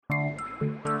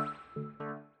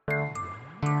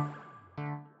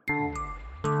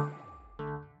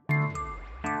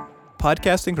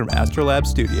Podcasting from Astrolab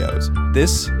Studios,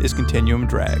 this is Continuum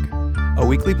Drag, a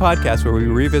weekly podcast where we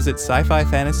revisit sci-fi,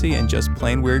 fantasy, and just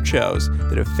plain weird shows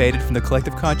that have faded from the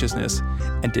collective consciousness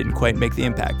and didn't quite make the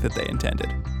impact that they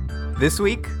intended. This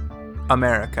week,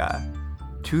 America,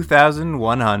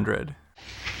 2100.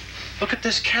 Look at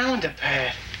this calendar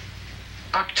pad.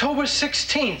 October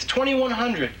 16th,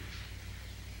 2100.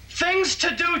 Things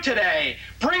to do today.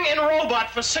 Bring in robot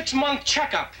for 6-month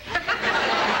checkup.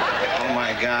 Oh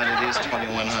my God, it is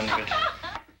 2100.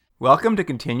 Welcome to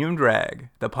Continuum Drag,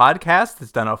 the podcast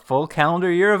that's done a full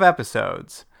calendar year of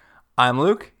episodes. I'm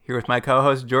Luke, here with my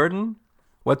co-host Jordan.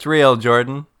 What's real,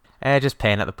 Jordan? Just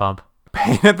paying at the pump.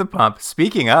 Paying at the pump.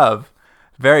 Speaking of,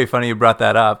 very funny you brought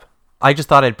that up. I just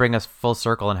thought I'd bring us full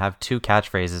circle and have two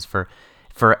catchphrases for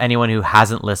anyone who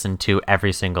hasn't listened to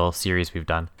every single series we've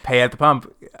done. Pay at the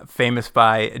pump, famous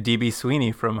by D.B.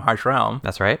 Sweeney from Harsh Realm.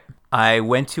 That's right. I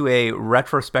went to a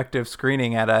retrospective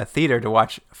screening at a theater to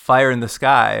watch Fire in the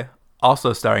Sky,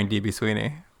 also starring D.B.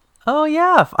 Sweeney. Oh,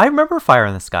 yeah. I remember Fire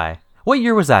in the Sky. What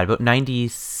year was that? About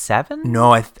 97?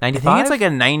 No, I think 95? it's like a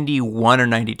 91 or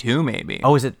 92 maybe.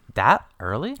 Oh, is it that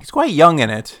early? He's quite young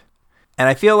in it. And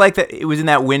I feel like that it was in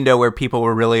that window where people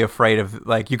were really afraid of,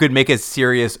 like, you could make a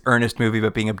serious, earnest movie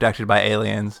about being abducted by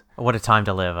aliens. What a time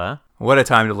to live, huh? What a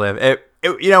time to live.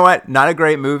 You know what? Not a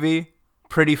great movie.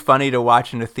 Pretty funny to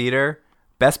watch in a theater.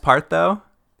 Best part, though,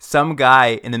 some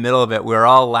guy in the middle of it, we were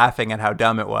all laughing at how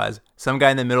dumb it was. Some guy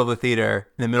in the middle of the theater,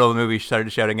 in the middle of the movie,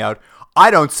 started shouting out,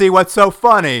 "I don't see what's so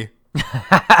funny."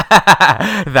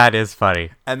 That is funny.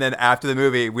 And then after the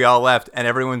movie, we all left, and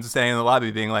everyone's standing in the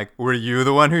lobby being like, "Were you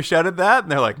the one who shouted that?"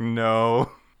 And they're like,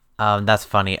 "No." That's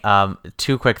funny.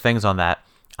 Two quick things on that.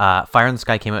 Fire in the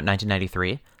Sky came out in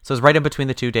 1993, so it was right in between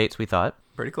the two dates we thought.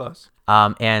 Pretty close.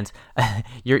 And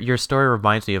your story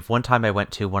reminds me of one time I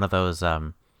went to one of those, I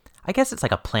guess it's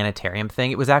like a planetarium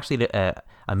thing. It was actually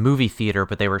a movie theater,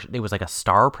 but it was like a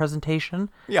star presentation.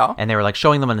 Yeah. And they were like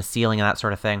showing them on the ceiling and that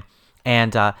sort of thing.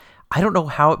 And I don't know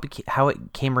how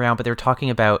it came around, but they were talking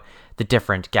about the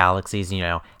different galaxies,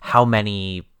 how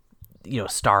many,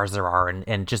 stars there are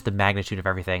and just the magnitude of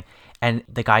everything. And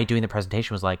the guy doing the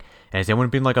presentation was like, "And has anyone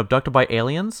been like abducted by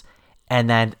aliens?" And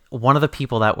then one of the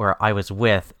people that I was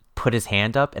with put his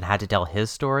hand up and had to tell his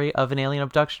story of an alien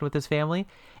abduction with his family.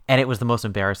 And it was the most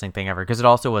embarrassing thing ever because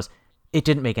it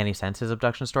didn't make any sense, his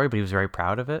abduction story, but he was very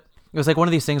proud of it. It was like one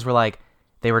of these things where like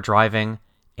they were driving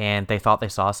and they thought they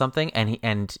saw something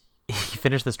and he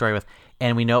finished the story with,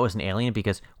 "And we know it was an alien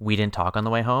because we didn't talk on the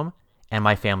way home and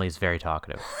my family is very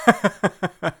talkative."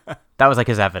 That was like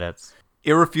his evidence.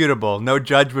 Irrefutable. No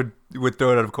judge would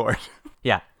throw it out of court.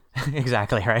 Yeah.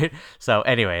 Exactly, right? So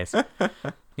anyways,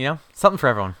 something for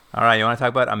everyone. All right, you want to talk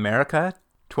about America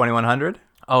 2100?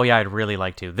 Oh yeah, I'd really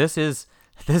like to. This is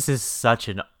such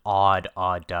an odd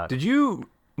duck. Did you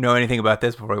know anything about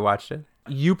this before we watched it?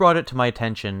 You brought it to my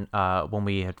attention when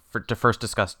we had to first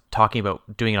discuss talking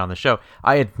about doing it on the show.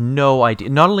 I had no idea.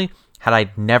 Not only had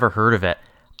I never heard of it,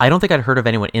 I don't think I'd heard of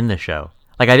anyone in the show.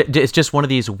 Like it's just one of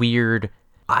these weird.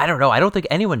 I don't know. I don't think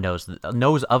anyone knows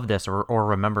of this or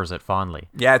remembers it fondly.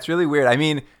 Yeah, it's really weird. I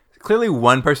mean, clearly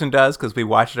one person does because we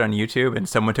watched it on YouTube and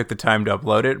someone took the time to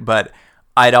upload it. But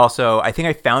I think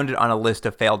I found it on a list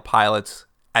of failed pilots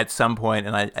at some point,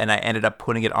 and I ended up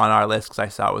putting it on our list because I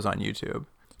saw it was on YouTube.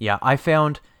 Yeah, I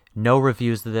found no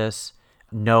reviews of this,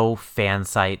 no fan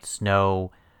sites,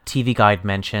 no TV Guide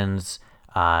mentions,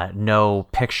 no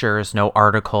pictures, no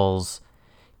articles,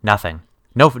 nothing.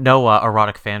 No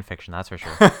erotic fan fiction, that's for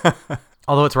sure.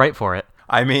 Although it's right for it.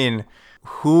 I mean,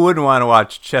 who wouldn't want to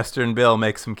watch Chester and Bill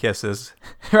make some kisses?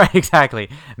 Right, exactly.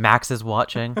 Max is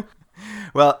watching.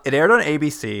 Well, it aired on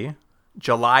ABC,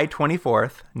 July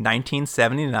 24th,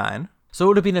 1979. So it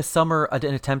would have been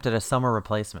an attempt at a summer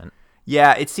replacement.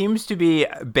 Yeah, it seems to be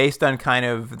based on kind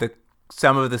of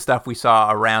some of the stuff we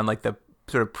saw around, like the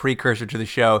sort of precursor to the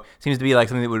show. Seems to be like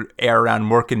something that would air around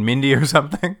Mork and Mindy or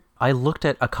something. I looked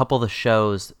at a couple of the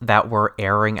shows that were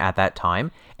airing at that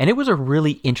time, and it was a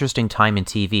really interesting time in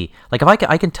TV. Like, if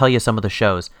I can tell you some of the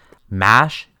shows: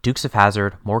 MASH, Dukes of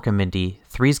Hazzard, Mork and Mindy,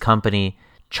 Three's Company,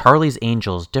 Charlie's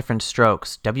Angels, Different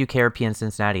Strokes, WKRP in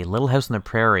Cincinnati, Little House on the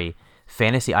Prairie,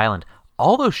 Fantasy Island.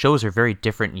 All those shows are very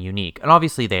different and unique. And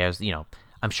obviously there's,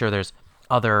 I'm sure there's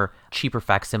other cheaper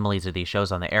facsimiles of these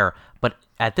shows on the air. But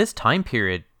at this time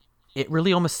period, it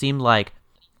really almost seemed like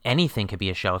anything could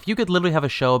be a show. If you could literally have a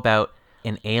show about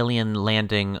an alien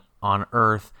landing on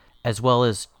Earth, as well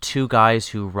as two guys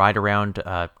who ride around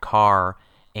a car,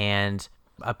 and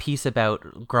a piece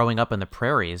about growing up in the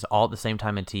prairies all at the same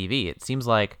time in TV, it seems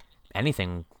like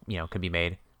anything, could be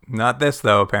made. Not this,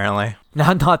 though, apparently.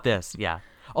 Not this, yeah.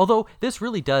 Although this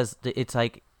really does, it's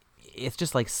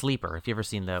just like Sleeper, if you've ever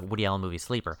seen the Woody Allen movie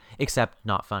Sleeper, except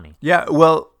not funny. Yeah,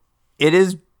 well, it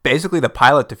is basically the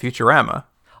pilot to Futurama.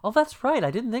 Oh, that's right.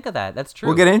 I didn't think of that. That's true.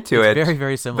 We'll get into it. It's very,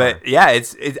 very similar. But yeah,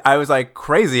 I was like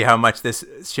crazy how much this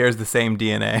shares the same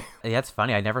DNA. Yeah, it's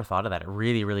funny. I never thought of that. It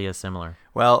really, really is similar.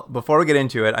 Well, before we get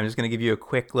into it, I'm just going to give you a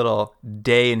quick little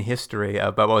day in history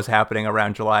about what was happening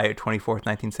around July 24th,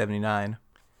 1979.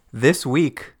 This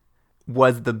week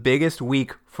was the biggest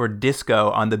week for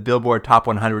disco on the Billboard Top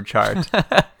 100 chart.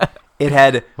 It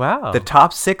had the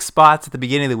top 6 spots at the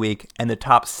beginning of the week and the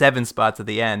top 7 spots at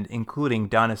the end, including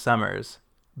Donna Summer's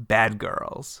Bad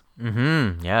Girls.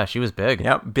 Mm-hmm. Yeah, she was big.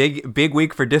 Yep, big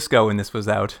week for disco when this was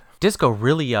out. Disco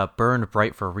really burned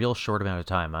bright for a real short amount of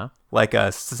time, huh? Like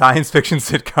a science fiction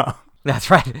sitcom.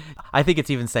 That's right. I think it's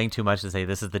even saying too much to say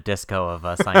this is the disco of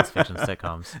science fiction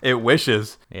sitcoms. It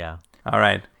wishes. Yeah. All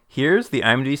right. Here's the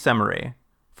IMDb summary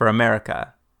for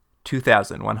America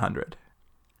 2100.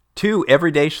 2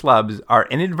 everyday schlubs are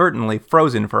inadvertently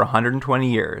frozen for 120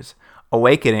 years,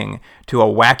 awakening to a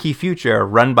wacky future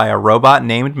run by a robot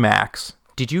named Max.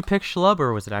 Did you pick schlub,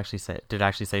 or did it actually say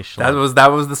schlub?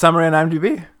 That was the summary on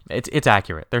IMDb. It's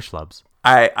accurate. They're schlubs.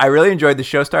 I really enjoyed the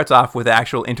show. Starts off with the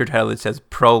actual intertitle that says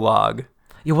prologue.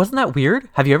 Yeah, wasn't that weird?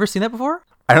 Have you ever seen that before?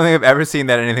 I don't think I've ever seen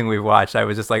that in anything we've watched. I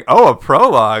was just like, oh, a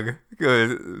prologue.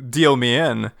 Good. Deal me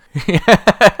in.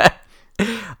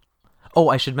 Oh,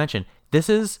 I should mention, this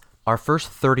is our first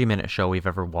 30-minute show we've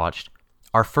ever watched.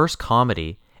 Our first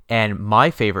comedy, and my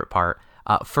favorite part,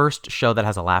 first show that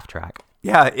has a laugh track.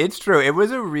 Yeah, it's true. It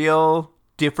was a real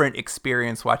different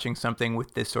experience watching something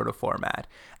with this sort of format.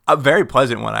 A very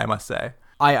pleasant one, I must say.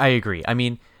 I agree. I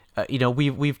mean,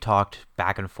 we've talked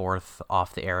back and forth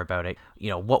off the air about it.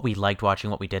 What we liked watching,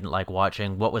 what we didn't like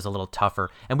watching, what was a little tougher.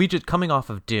 And we just coming off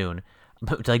of Dune,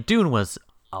 but like Dune was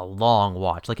a long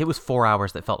watch. Like it was 4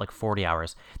 hours that felt like 40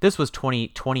 hours. This was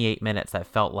 28 minutes that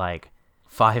felt like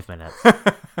 5 minutes.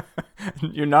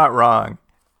 You're not wrong.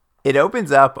 It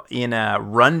opens up in a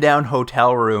rundown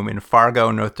hotel room in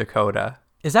Fargo, North Dakota.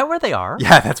 Is that where they are?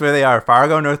 Yeah, that's where they are.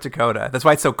 Fargo, North Dakota. That's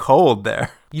why it's so cold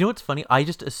there. You know what's funny? I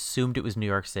just assumed it was New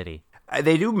York City.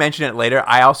 They do mention it later.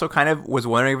 I also kind of was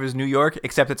wondering if it was New York,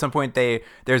 except at some point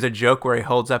there's a joke where he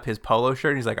holds up his polo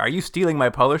shirt and he's like, "Are you stealing my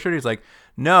polo shirt?" He's like,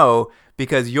 "No,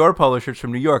 because your polo shirt's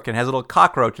from New York and has a little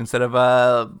cockroach instead of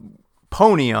a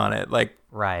pony on it." Like,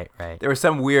 right. There was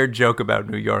some weird joke about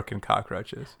New York and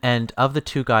cockroaches. And of the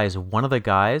 2 guys, one of the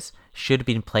guys should have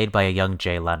been played by a young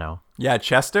Jay Leno. Yeah,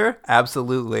 Chester?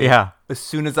 Absolutely. Yeah. As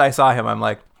soon as I saw him, I'm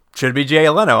like, should be Jay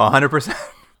Leno, 100%.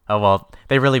 Oh, well,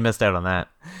 they really missed out on that.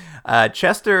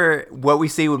 Chester, what we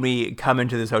see when we come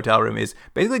into this hotel room is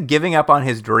basically giving up on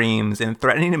his dreams and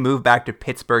threatening to move back to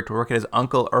Pittsburgh to work at his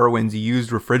Uncle Irwin's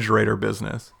used refrigerator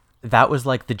business. That was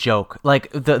like the joke. Like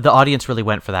the audience really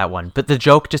went for that one. But the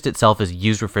joke just itself is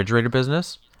used refrigerator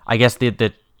business. I guess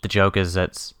the joke is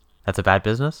that's a bad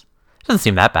business. It doesn't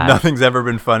seem that bad. Nothing's ever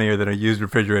been funnier than a used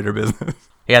refrigerator business.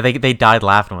 Yeah, they died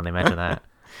laughing when they mentioned that.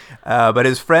 But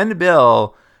his friend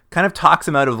Bill kind of talks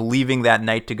him out of leaving that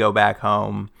night to go back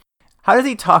home. How does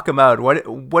he talk him out?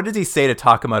 What does he say to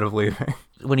talk him out of leaving?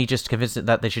 When he just convinced it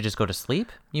that they should just go to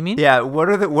sleep, you mean? Yeah, what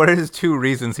are his 2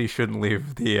 reasons he shouldn't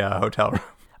leave the hotel room?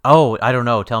 Oh, I don't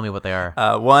know. Tell me what they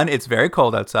are. 1, it's very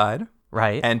cold outside.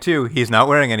 Right. And 2, he's not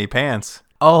wearing any pants.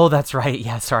 Oh, that's right.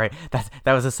 Yeah, sorry. That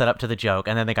was a setup to the joke.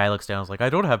 And then the guy looks down and is like, "I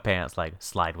don't have pants." Like,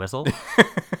 slide whistle.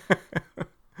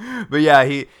 But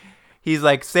yeah, he's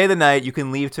like, "Stay the night. You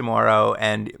can leave tomorrow."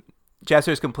 And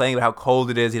Chester's complaining about how cold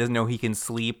it is. He doesn't know he can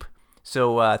sleep.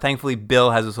 So thankfully,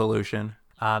 Bill has a solution.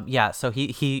 Yeah, so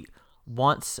he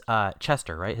wants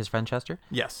Chester, right? His friend Chester?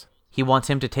 Yes. He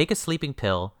wants him to take a sleeping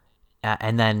pill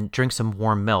and then drink some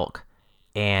warm milk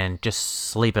and just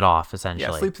sleep it off,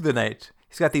 essentially. Yeah, sleep through the night.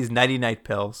 He's got these nighty-night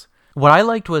pills. What I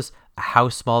liked was how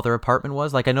small their apartment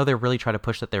was. Like, I know they really try to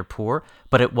push that they're poor,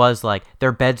 but it was like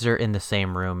their beds are in the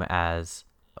same room as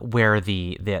where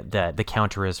the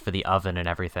counter is for the oven and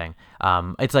everything.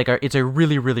 It's a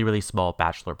really, really, really small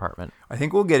bachelor apartment. I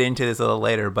think we'll get into this a little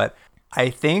later, but I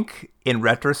think in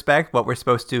retrospect, what we're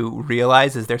supposed to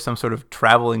realize is there's some sort of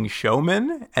traveling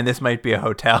showman, and this might be a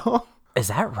hotel. Is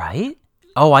that right?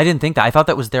 Oh, I didn't think that. I thought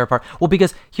that was their part. Well,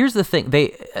 because here's the thing.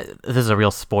 This is a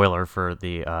real spoiler for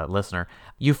the listener.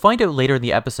 You find out later in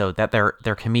the episode that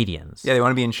they're comedians. Yeah, they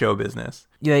want to be in show business.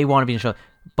 Yeah, they want to be in show.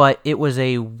 But it was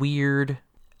a weird...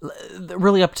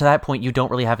 Really, up to that point, you don't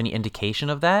really have any indication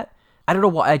of that. I don't know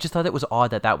why. I just thought it was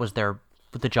odd that was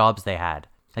the jobs they had.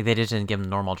 Like they just didn't give him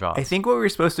normal jobs. I think what we were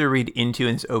supposed to read into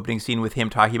in this opening scene with him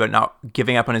talking about not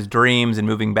giving up on his dreams and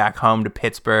moving back home to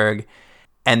Pittsburgh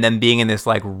and then being in this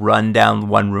like rundown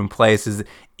one-room place is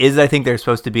I think they're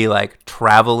supposed to be like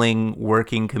traveling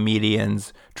working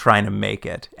comedians trying to make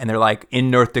it. And they're like in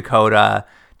North Dakota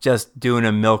just doing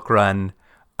a milk run.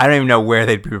 I don't even know where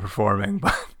they'd be performing,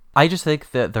 but I just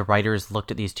think that the writers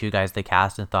looked at these two guys they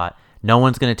cast and thought, no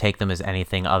one's going to take them as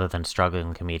anything other than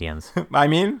struggling comedians. I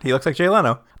mean, he looks like Jay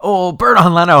Leno. Oh, burn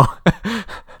on Leno.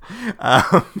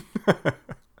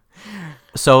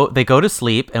 So they go to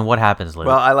sleep, and what happens, Luke?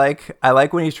 Well, I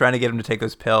like when he's trying to get him to take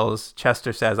those pills.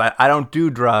 Chester says, I don't do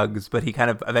drugs, but he kind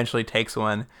of eventually takes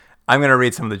one. I'm going to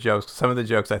read some of the jokes. Some of the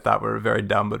jokes I thought were very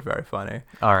dumb but very funny.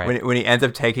 All right. When he ends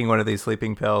up taking one of these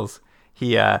sleeping pills,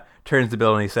 he turns to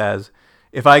Bill and he says,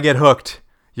 if I get hooked,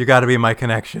 you got to be my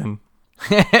connection.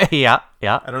 Yeah.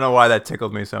 I don't know why that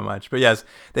tickled me so much. But yes,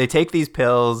 they take these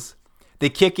pills. They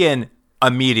kick in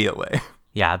immediately.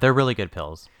 Yeah, they're really good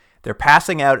pills. They're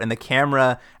passing out, and the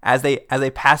camera, as they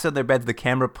pass out their beds, the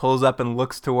camera pulls up and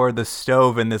looks toward the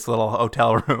stove in this little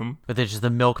hotel room. But there's just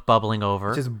the milk bubbling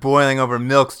over. Just boiling over.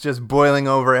 Milk's just boiling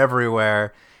over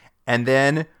everywhere. And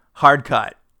then, hard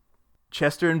cut.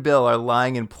 Chester and Bill are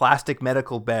lying in plastic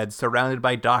medical beds surrounded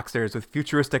by doctors with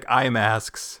futuristic eye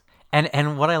masks.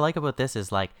 And what I like about this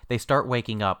is, like, they start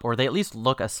waking up, or they at least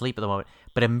look asleep at the moment,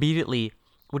 but immediately,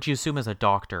 what you assume is a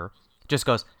doctor, just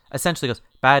essentially goes,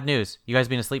 bad news, you guys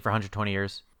been asleep for 120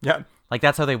 years. Yeah. Like,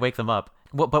 that's how they wake them up.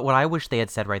 But what I wish they had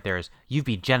said right there is, you've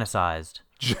been genicized.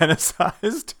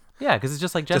 Genicized? Yeah, because it's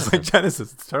just like Genesis. Just like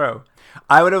Genesis, it's true.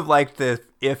 I would have liked this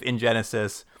if in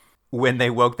Genesis, when they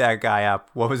woke that guy up,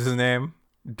 what was his name?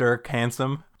 Dirk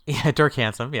Handsome? Yeah, Dirk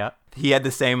Handsome, yeah. He had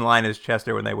the same line as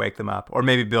Chester when they wake them up. Or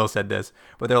maybe Bill said this.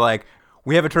 But they're like,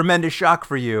 we have a tremendous shock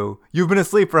for you. You've been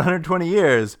asleep for 120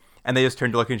 years. And they just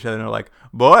turn to look at each other and they're like,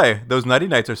 boy, those nighty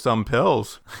nights are some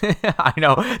pills. I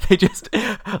know. They just,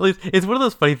 it's one of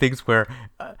those funny things where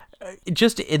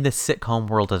just in the sitcom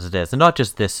world as it is, and not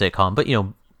just this sitcom, but, you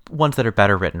know, ones that are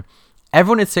better written,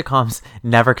 everyone in sitcoms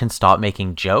never can stop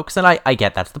making jokes. And I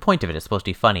get that's the point of it. It's supposed to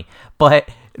be funny. But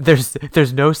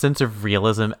there's no sense of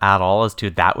realism at all as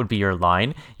to that would be your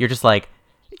line. You're just like,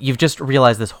 you've just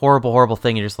realized this horrible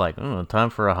thing. You're just like, oh, time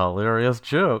for a hilarious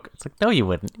joke. It's like, no, you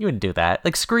wouldn't. You wouldn't do that.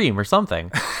 Like Scream or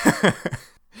something.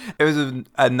 It was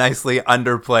a nicely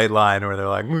underplayed line where they're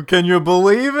like, can you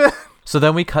believe it? So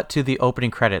then we cut to the opening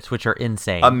credits, which are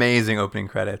insane. Amazing opening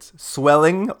credits.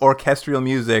 Swelling orchestral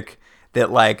music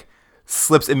that like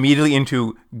slips immediately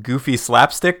into goofy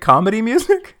slapstick comedy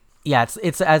music. Yeah,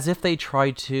 it's as if they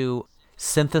tried to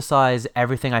synthesize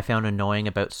everything I found annoying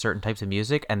about certain types of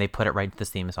music, and they put it right into this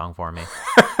theme song for me.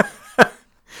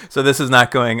 So this is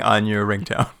not going on your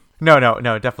ringtone. No,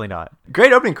 definitely not.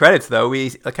 Great opening credits, though.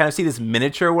 We kind of see this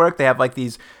miniature work. They have like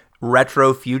these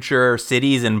retro future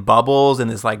cities and bubbles and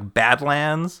this like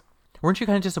Badlands. Weren't you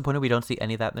kind of disappointed we don't see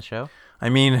any of that in the show? I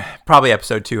mean, probably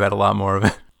episode 2 had a lot more of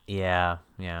it. Yeah.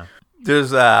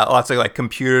 There's lots of like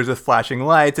computers with flashing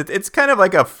lights. It's kind of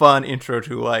like a fun intro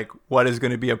to like what is going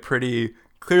to be a pretty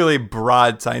clearly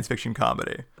broad science fiction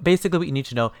comedy. Basically, what you need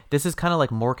to know, this is kind of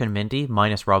like Mork and Mindy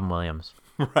minus Robin Williams.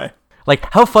 Right.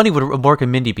 Like, how funny would Mork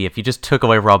and Mindy be if you just took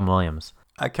away Robin Williams?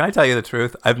 Can I tell you the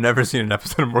truth? I've never seen an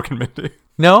episode of Mork and Mindy.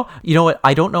 No? You know what?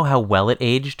 I don't know how well it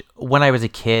aged. When I was a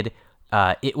kid,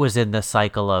 it was in the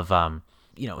cycle of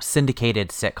syndicated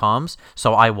sitcoms.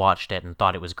 So I watched it and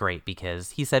thought it was great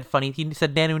because he said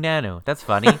nanu. That's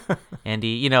funny. And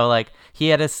he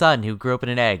had a son who grew up in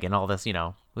an egg and all this,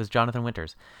 was Jonathan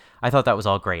Winters. I thought that was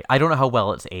all great. I don't know how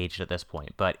well it's aged at this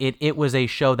point, but it was a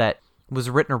show that was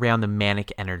written around the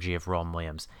manic energy of Robin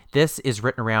Williams. This is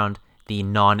written around the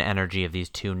non-energy of these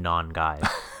two non-guys.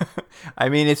 I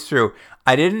mean, it's true.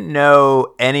 I didn't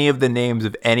know any of the names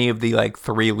of any of the like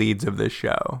 3 leads of this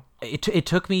show. It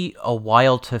took me a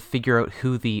while to figure out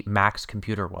who the Max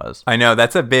computer was. I know,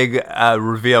 that's a big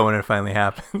reveal when it finally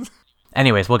happens.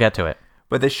 Anyways, we'll get to it.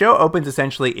 But the show opens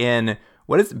essentially in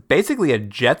what is basically a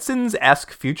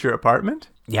Jetsons-esque future apartment.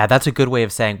 Yeah, that's a good way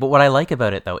of saying. But what I like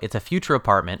about it, though, it's a future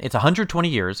apartment. It's 120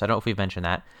 years. I don't know if we've mentioned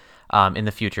that. In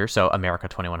the future, so America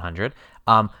 2100.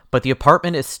 But the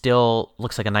apartment is still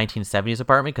looks like a 1970s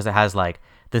apartment because it has like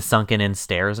the sunken-in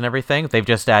stairs and everything. They've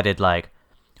just added like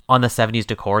on the 70s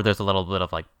decor. There's a little bit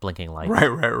of like blinking lights.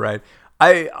 Right.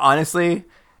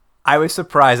 I was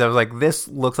surprised. I was like, this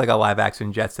looks like a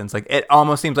live-action Jetsons. Like it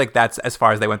almost seems like that's as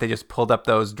far as they went. They just pulled up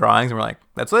those drawings and were like,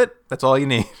 that's it. That's all you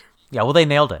need. Yeah, well, they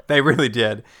nailed it. They really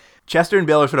did. Chester and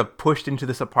Bill are sort of pushed into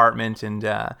this apartment, and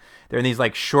they're in these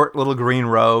like short little green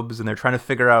robes, and they're trying to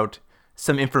figure out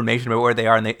some information about where they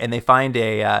are, and they find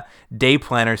a day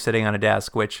planner sitting on a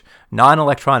desk, which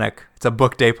non-electronic. It's a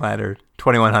book day planner,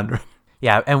 2100.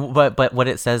 Yeah, and but what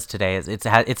it says today is it's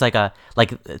like a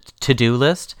to-do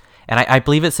list, and I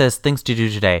believe it says things to do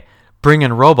today. Bring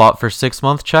in robot for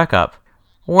 6-month checkup.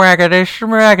 Waggity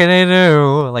schmaggity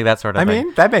doo, like that sort of thing. I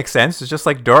mean, that makes sense. It's just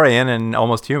like Dorian and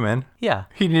Almost Human. Yeah.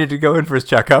 He needed to go in for his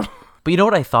checkup. But you know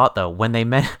what I thought though when they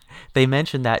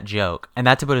mentioned that joke, and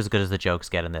that's about as good as the jokes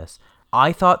get in this.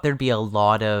 I thought there'd be a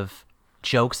lot of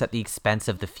jokes at the expense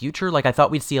of the future. Like I thought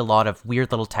we'd see a lot of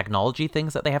weird little technology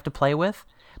things that they have to play with.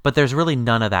 But there's really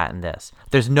none of that in this.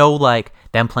 There's no, like,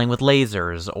 them playing with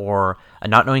lasers or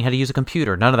not knowing how to use a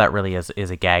computer. None of that really is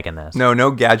a gag in this. No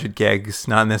gadget gags,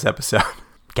 not in this episode.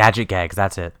 Gadget gags,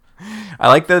 that's it. I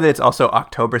like, though, that it's also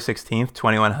October 16th,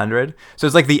 2100. So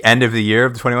it's like the end of the year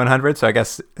of the 2100. So I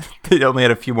guess they only had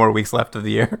a few more weeks left of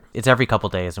the year. It's every couple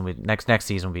days, and next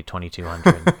season will be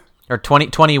 2200. Or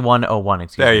 2101,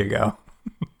 excuse me. There you go.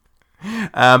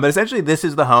 But essentially, this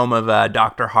is the home of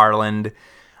Dr. Harland,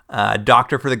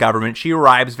 doctor for the government. She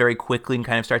arrives very quickly and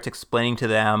kind of starts explaining to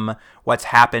them what's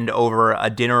happened over a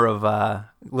dinner of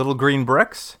little green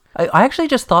bricks. I actually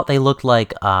just thought they looked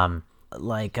like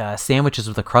sandwiches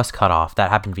with the crust cut off that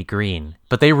happen to be green,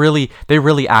 but they really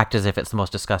act as if it's the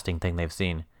most disgusting thing they've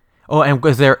seen. Oh, and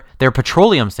because they're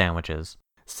petroleum sandwiches.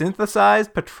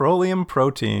 Synthesized petroleum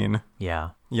protein.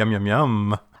 Yeah. Yum, yum,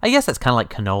 yum. I guess that's kind of like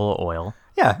canola oil.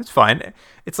 Yeah, it's fine.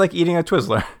 It's like eating a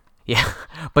Twizzler. Yeah,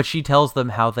 but she tells them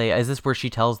how they... Is this where she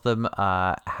tells them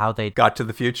how they... Got to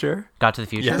the future? Got to the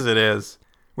future? Yes, it is.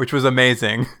 Which was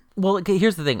amazing. Well, okay,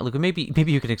 here's the thing. Look, maybe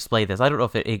you can explain this. I don't know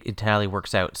if it entirely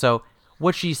works out. So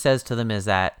what she says to them is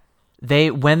that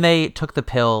when they took the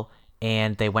pill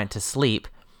and they went to sleep,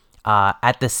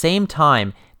 at the same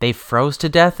time, they froze to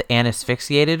death and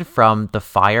asphyxiated from the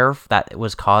fire that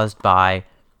was caused by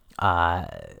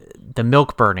the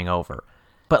milk burning over.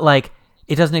 But, like...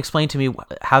 It doesn't explain to me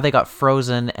how they got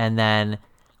frozen and then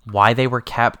why they were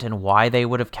kept and why they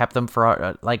would have kept them for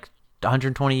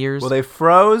 120 years. Well, they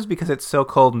froze because it's so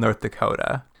cold in North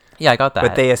Dakota. Yeah, I got that.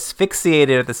 But they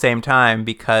asphyxiated at the same time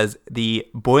because the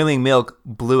boiling milk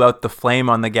blew out the flame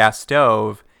on the gas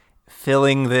stove,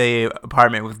 filling the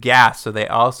apartment with gas. So they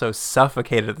also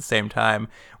suffocated at the same time,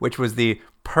 which was the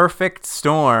perfect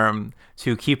storm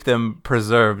to keep them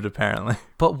preserved, apparently.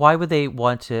 But why would they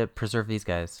want to preserve these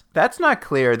guys? That's not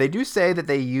clear. They do say that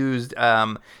they used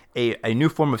a new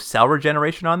form of cell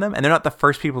regeneration on them, and they're not the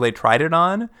first people they tried it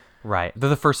on. Right. They're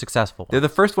the first successful ones. They're the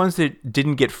first ones that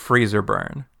didn't get freezer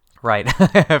burn. Right.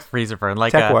 Freezer burn.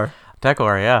 Like Tech War. Tech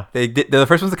War, yeah. They're the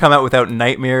first ones to come out without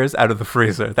nightmares out of the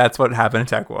freezer. That's what happened in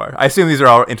Tech War. I assume these are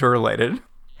all interrelated.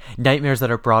 Nightmares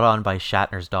that are brought on by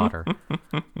Shatner's daughter.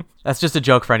 That's just a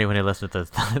joke for anyone who listens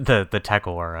to the Tech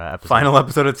War episode. Final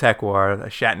episode of Tech War, a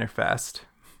Shatner Fest.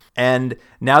 And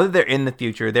now that they're in the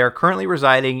future, they're currently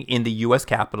residing in the U.S.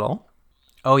 Capitol.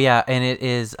 Oh, yeah, and it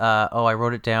is... I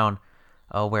wrote it down.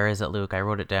 Oh, where is it, Luke? I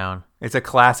wrote it down. It's a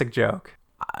classic joke.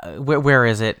 Where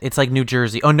is it? It's like New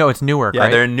Jersey. Oh, no, it's Newark, yeah,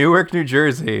 right? They're in Newark, New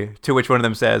Jersey, to which one of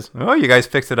them says, "Oh, you guys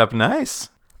fixed it up nice."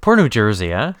 Poor New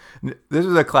Jersey, huh? This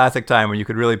was a classic time when you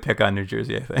could really pick on New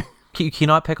Jersey, I think. Can you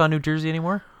not pick on New Jersey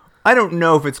anymore? I don't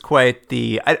know if it's quite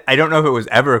I don't know if it was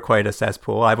ever quite a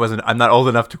cesspool. I'm not old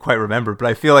enough to quite remember, but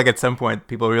I feel like at some point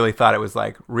people really thought it was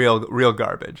like real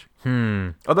garbage.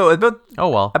 Although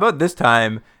about this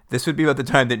time, this would be about the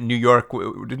time that New York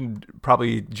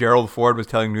probably Gerald Ford was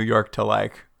telling New York to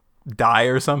like die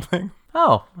or something.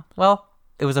 Oh, well,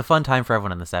 it was a fun time for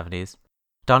everyone in the 70s.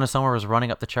 Donna Summer was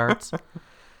running up the charts.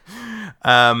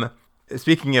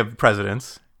 Speaking of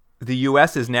presidents, the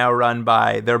U.S. is now run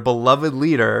by their beloved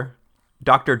leader,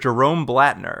 Dr. Jerome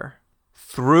Blattner,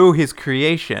 through his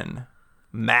creation,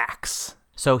 Max.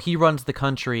 So he runs the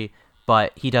country,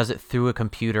 but he does it through a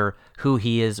computer who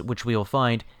he is, which we will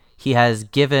find, he has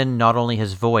given not only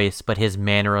his voice, but his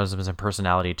mannerisms and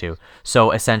personality to. So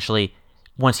essentially,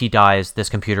 once he dies, this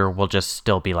computer will just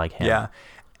still be like him. Yeah.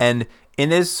 And in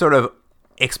this sort of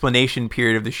explanation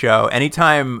period of the show,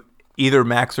 anytime either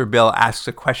Max or Bill asks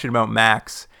a question about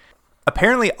Max,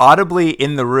 apparently audibly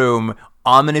in the room,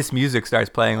 ominous music starts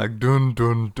playing, like dun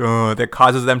dun dun, that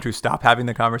causes them to stop having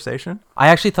the conversation. I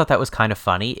actually thought that was kind of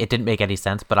funny. It didn't make any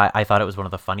sense, but I thought it was one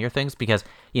of the funnier things because,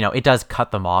 you know, it does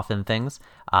cut them off in things.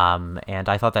 And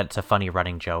I thought that it's a funny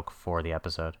running joke for the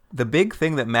episode. The big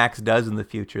thing that Max does in the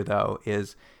future, though,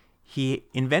 is he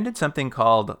invented something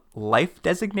called life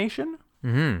designation,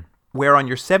 where on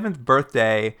your 7th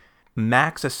birthday,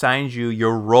 Max assigns you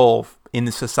your role in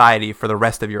the society for the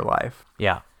rest of your life.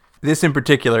 Yeah. This in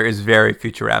particular is very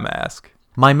Futurama-esque.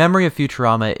 My memory of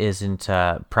Futurama isn't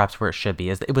perhaps where it should be.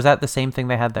 Was that the same thing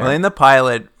they had there? Well, in the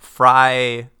pilot,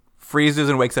 Fry freezes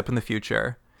and wakes up in the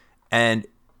future, and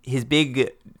his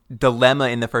big dilemma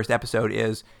in the first episode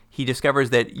is he discovers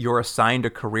that you're assigned a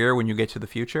career when you get to the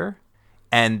future,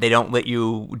 and they don't let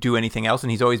you do anything else.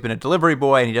 And he's always been a delivery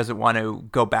boy, and he doesn't want to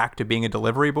go back to being a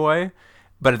delivery boy.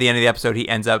 But at the end of the episode, he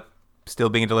ends up still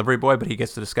being a delivery boy, but he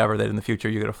gets to discover that in the future,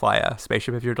 you're going to fly a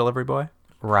spaceship if you're a delivery boy.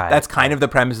 Right. That's kind of the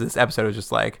premise of this episode, is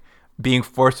just like being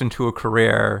forced into a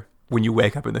career when you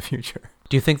wake up in the future.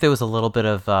 Do you think there was a little bit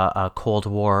of a Cold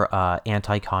War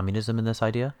anti-communism in this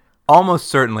idea? Almost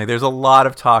certainly. There's a lot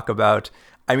of talk about,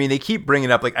 I mean, they keep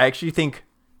bringing up, like, I actually think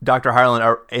Dr.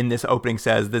 Harlan in this opening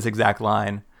says this exact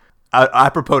line,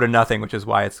 apropos to nothing, which is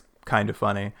why it's kind of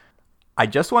funny. I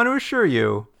just want to assure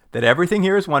you that everything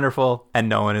here is wonderful and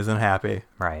no one is unhappy.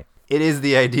 Right. It is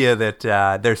the idea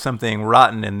that there's something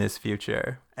rotten in this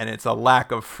future, and it's a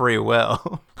lack of free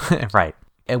will. Right.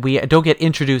 And we don't get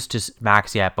introduced to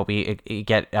Max yet, but we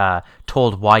get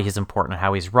told why he's important and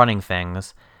how he's running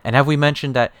things. And have we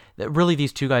mentioned that really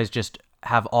these two guys just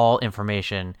have all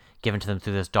information given to them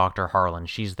through this Dr. Harlan?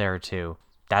 She's there too.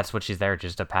 That's what she's there,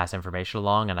 just to pass information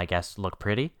along and I guess look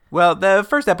pretty. Well, the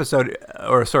first episode,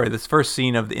 this first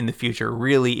scene of In the Future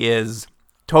really is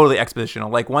totally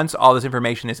expositional. Like, once all this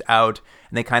information is out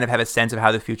and they kind of have a sense of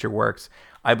how the future works,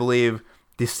 I believe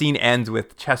the scene ends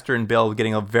with Chester and Bill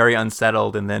getting very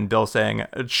unsettled, and then Bill saying,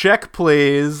 "Check,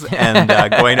 please," and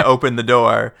going to open the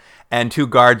door, and two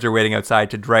guards are waiting outside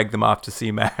to drag them off to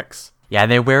see Max. Yeah,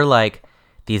 and they wear like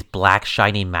these black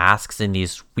shiny masks and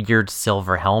these weird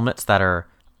silver helmets that are,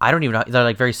 I don't even know, they're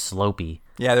like very slopey.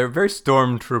 Yeah, they're very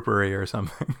stormtroopery or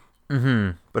something.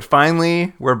 Mm-hmm. But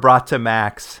finally, we're brought to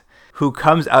Max, who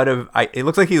comes out of, it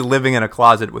looks like he's living in a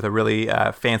closet with a really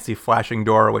fancy flashing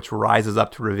door, which rises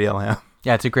up to reveal him.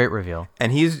 Yeah, it's a great reveal.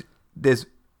 And he's this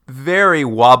very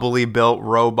wobbly built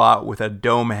robot with a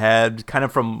dome head, kind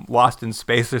of from Lost in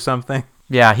Space or something.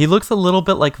 Yeah, he looks a little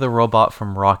bit like the robot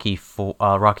from Rocky 3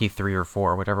 or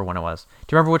 4, whichever one it was.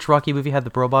 Do you remember which Rocky movie had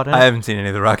the robot in it? I haven't seen any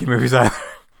of the Rocky movies either.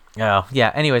 Oh,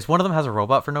 yeah. Anyways, one of them has a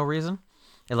robot for no reason.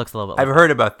 It looks a little bit like I've heard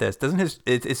about this. Doesn't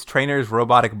his trainer's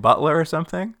robotic butler or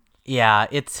something? Yeah,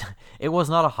 it was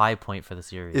not a high point for the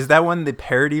series. Is that one the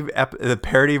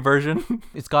parody version?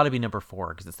 It's got to be number 4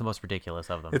 because it's the most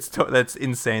ridiculous of them. That's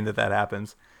insane that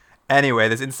happens. Anyway,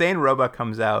 this insane robot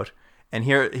comes out, and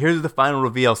here's the final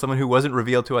reveal. Someone who wasn't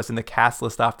revealed to us in the cast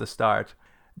list off the start.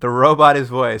 The robot is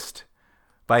voiced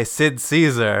by Sid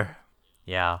Caesar.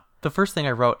 Yeah. The first thing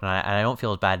I wrote, and I don't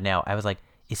feel as bad now, I was like,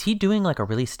 is he doing like a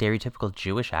really stereotypical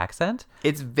Jewish accent?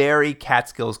 It's very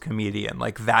Catskills comedian.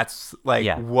 Like, that's like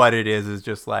Yeah. what it is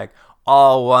just like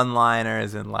all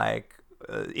one-liners and like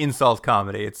insult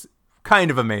comedy. It's kind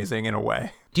of amazing in a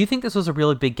way. Do you think this was a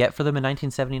really big get for them in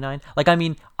 1979? Like, I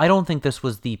mean, I don't think this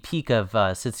was the peak of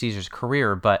Sid Caesar's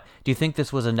career, but do you think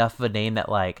this was enough of a name that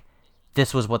like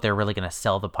this was what they're really going to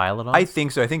sell the pilot on? I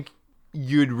think so. I think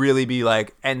you'd really be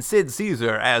like, and Sid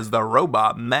Caesar as the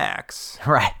robot Max.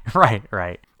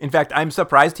 Right. In fact, I'm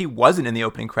surprised he wasn't in the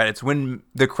opening credits. When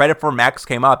the credit for Max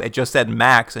came up, it just said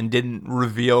Max and didn't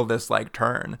reveal this like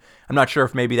turn. I'm not sure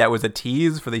if maybe that was a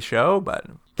tease for the show, but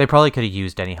They probably could have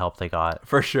used any help they got.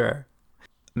 for sure.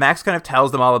 Max kind of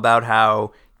tells them all about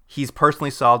how he's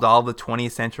personally solved all the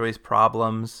 20th century's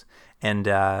problems. And,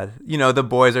 the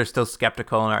boys are still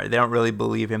skeptical and they don't really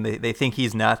believe him. They think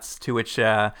he's nuts, to which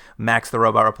Max the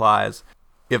robot replies,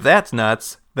 "If that's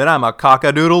nuts, then I'm a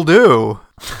cock-a-doodle-doo."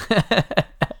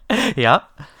 Yeah.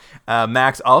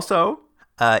 Max also,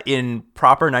 in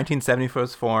proper 1974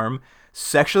 form,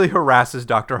 sexually harasses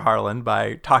Dr. Harlan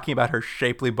by talking about her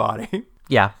shapely body.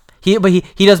 Yeah. He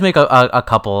does make a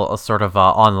couple of sort of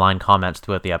online comments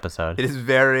throughout the episode. It is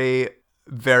very,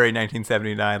 very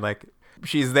 1979. Like,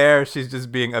 she's there, she's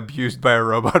just being abused by a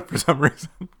robot for some reason.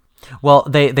 Well,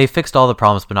 they fixed all the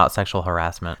problems, but not sexual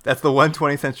harassment. That's the one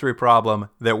 20th century problem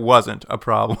that wasn't a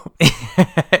problem.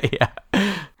 Yeah.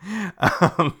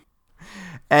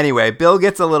 Anyway, Bill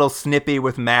gets a little snippy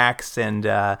with Max, and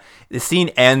the scene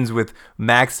ends with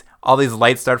Max, all these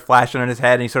lights start flashing on his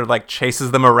head, and he sort of like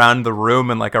chases them around the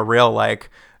room in like a real like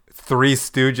Three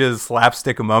Stooges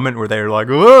slapstick moment where they're like,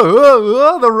 whoa, whoa,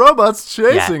 whoa, the robot's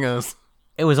chasing us.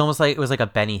 It was almost like a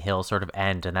Benny Hill sort of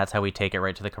end, and that's how we take it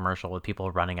right to the commercial with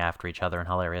people running after each other in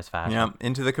hilarious fashion. Yeah,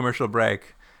 into the commercial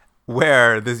break,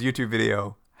 where this YouTube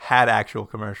video had actual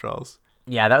commercials.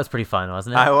 Yeah, that was pretty fun,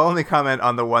 wasn't it? I will only comment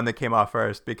on the one that came off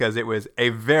first because it was a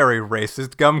very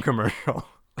racist gum commercial.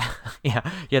 Yeah.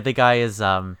 The guy is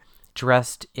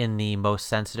dressed in the most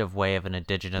sensitive way of an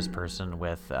indigenous person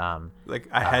with Like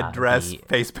a headdress,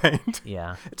 face paint.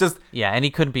 yeah. Just Yeah, and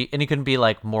he couldn't be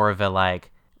like more of a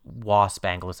like wasp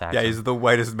Anglo-Saxon. yeah, he's the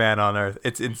whitest man on earth.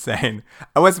 It's insane.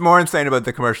 And what's more insane about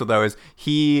the commercial though is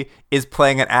he is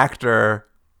playing an actor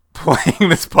playing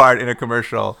this part in a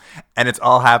commercial, and it's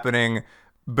all happening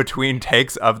between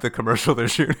takes of the commercial they're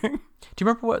shooting. Do you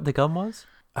remember what the gum was?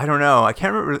 I don't know. I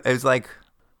can't remember. It was like,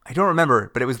 I don't remember,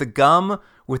 but it was the gum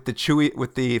with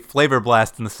the flavor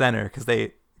blast in the center because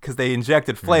they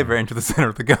injected flavor into the center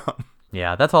of the gum.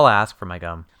 Yeah, that's all I ask for my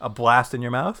gum. A blast in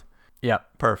your mouth?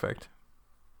 Yep. Perfect.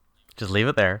 Just leave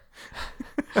it there.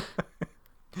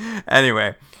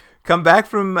 Anyway, come back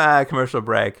from commercial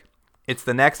break. It's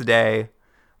the next day.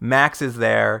 Max is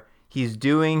there. He's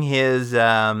doing his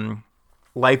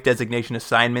life designation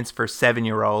assignments for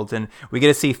 7-year-olds, and we get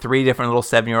to see 3 different little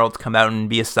 7-year-olds come out and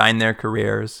be assigned their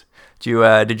careers.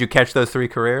 Did you catch those 3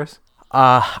 careers?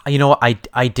 You know what?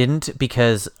 I didn't,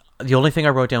 because the only thing I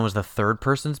wrote down was the third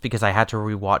person's, because I had to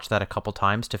rewatch that a couple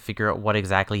times to figure out what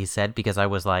exactly he said, because I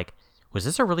was like, was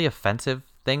this a really offensive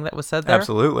thing that was said there?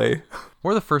 Absolutely. What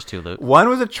were the first 2, Luke? One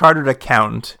was a chartered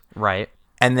accountant, Right.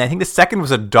 and I think the second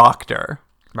was a doctor.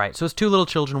 Right. So his 2 little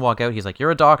children walk out. He's like, "You're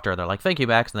a doctor." They're like, "Thank you,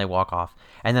 Max," and they walk off.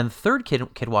 And then the third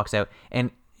kid walks out, and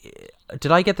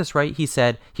did I get this right? He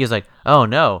was like, "Oh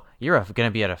no, you're going to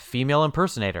be a female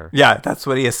impersonator." Yeah, that's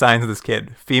what he assigns this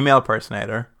kid, female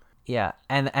impersonator. Yeah.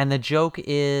 And the joke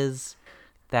is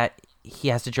that he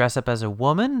has to dress up as a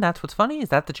woman. That's what's funny. Is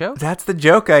that the joke? That's the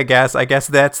joke, I guess. I guess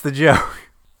that's the joke.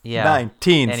 Yeah.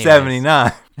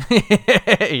 1979.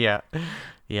 Yeah.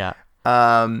 Yeah.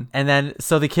 Um, And then,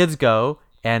 so the kids go,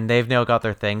 and they've now got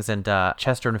their things, and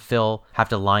Chester and Phil have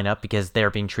to line up because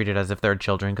they're being treated as if they're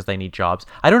children because they need jobs.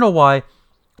 I don't know why.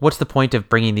 What's the point of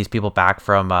bringing these people back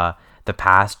from the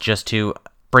past just to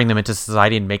bring them into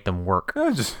society and make them work?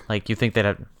 Like, you think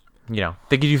that,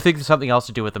 you think there's something else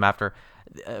to do with them after,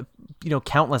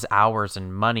 countless hours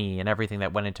and money and everything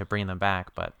that went into bringing them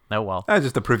back, but oh well. That's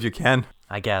just to prove you can.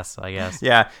 I guess.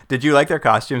 Yeah. Did you like their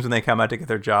costumes when they come out to get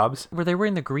their jobs? Were they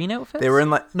wearing the green outfits? They were in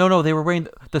like... No, they were wearing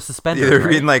the suspenders, They were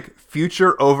right? in like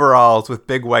future overalls with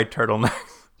big white turtlenecks.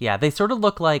 Yeah, they sort of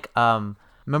look like,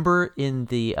 remember in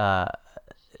the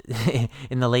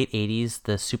in the late 80s,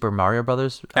 the Super Mario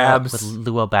Brothers with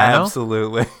Lou Albano?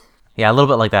 Absolutely. Yeah, a little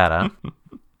bit like that, huh?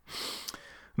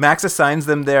 Max assigns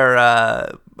them their,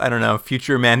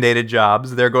 future mandated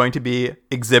jobs. They're going to be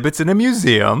exhibits in a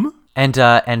museum.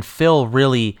 And Phil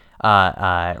really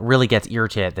gets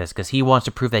irritated at this because he wants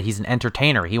to prove that he's an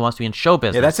entertainer. He wants to be in show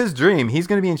business. Yeah, that's his dream. He's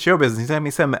going to be in show business. He's going to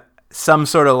be some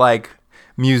sort of like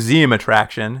museum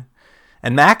attraction.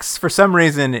 And Max, for some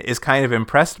reason, is kind of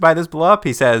impressed by this blow up.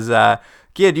 He says,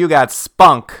 "Kid, you got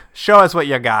spunk. Show us what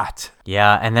you got."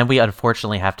 Yeah, and then we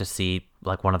unfortunately have to see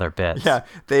like one of their bits. Yeah,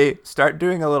 they start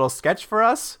doing a little sketch for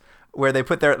us where they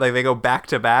put they go back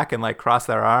to back and like cross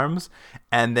their arms,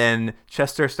 and then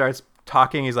Chester starts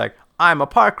talking. He's like, "I'm a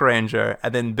park ranger,"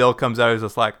 and then Bill comes out. He's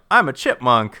just like, "I'm a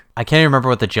chipmunk." I can't even remember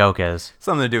what the joke is.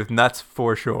 Something to do with nuts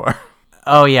for sure.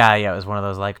 Oh yeah, it was one of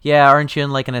those like, "Yeah, aren't you in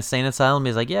like an insane asylum?"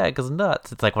 He's like, "Yeah, because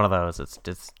nuts." It's like one of those.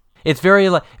 It's very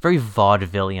like very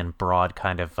vaudevillian, broad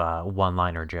kind of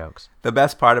one-liner jokes. The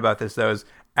best part about this though is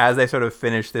as they sort of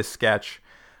finish this sketch,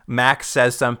 Max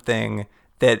says something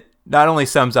that not only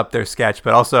sums up their sketch,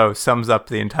 but also sums up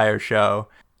the entire show.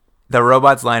 The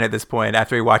robot's line at this point,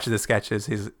 after he watches the sketches,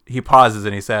 he pauses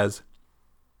and he says,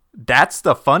 "That's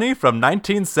the funny from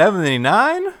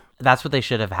 1979?" That's what they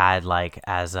should have had like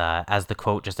as the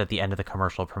quote just at the end of the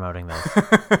commercial promoting this.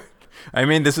 I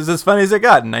mean, this is as funny as it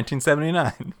got in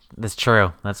 1979. That's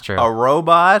true. A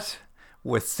robot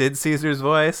with Sid Caesar's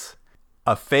voice,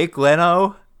 a fake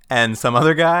Leno, and some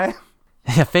other guy.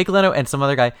 Yeah, fake Leno and some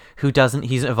other guy who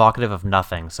he's evocative of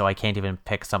nothing, so I can't even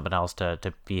pick something else to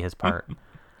be his part.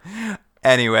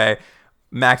 Anyway,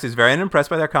 Max is very unimpressed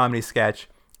by their comedy sketch,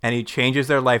 and he changes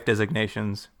their life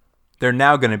designations. They're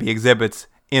now going to be exhibits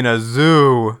in a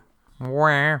zoo.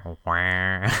 What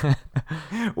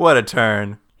a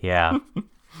turn. Yeah.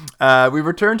 We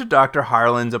return to Dr.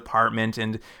 Harlan's apartment,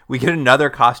 and we get another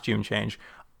costume change.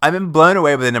 I've been blown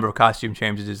away by the number of costume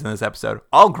changes in this episode.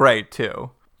 All great,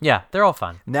 too. Yeah, they're all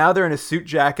fun. Now they're in a suit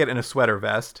jacket and a sweater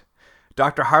vest.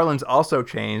 Dr. Harlan's also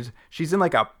changed. She's in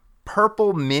like a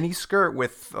purple miniskirt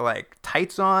with like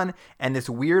tights on and this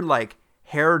weird like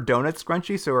hair donut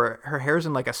scrunchie. So her hair's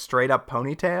in like a straight up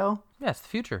ponytail. Yeah, it's the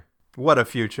future. What a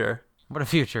future. What a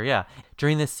future, yeah.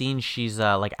 During this scene, she's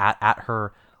like at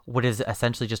her, what is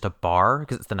essentially just a bar,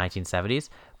 because it's the 1970s,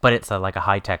 but it's like a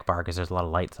high-tech bar because there's a lot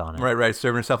of lights on it. Right.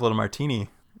 Serving herself a little martini.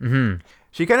 Mm-hmm.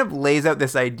 she kind of lays out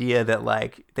this idea that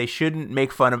like they shouldn't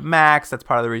make fun of Max. That's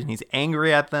part of the reason he's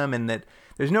angry at them, and that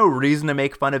there's no reason to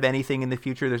make fun of anything in the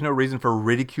future. There's no reason for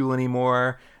ridicule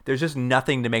anymore. There's just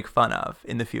nothing to make fun of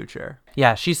in the future.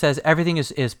 Yeah, she says everything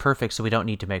is perfect, so we don't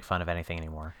need to make fun of anything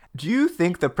anymore. Do you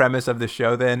think the premise of the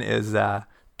show then is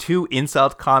two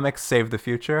insult comics save the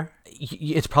future?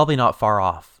 It's probably not far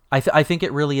off. I think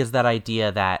it really is that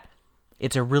idea that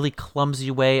it's a really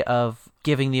clumsy way of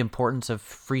giving the importance of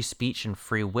free speech and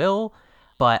free will,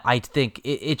 but I think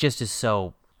it just is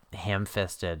so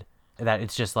ham-fisted that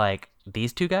it's just like,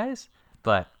 these two guys?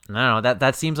 But I don't know,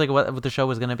 that seems like what the show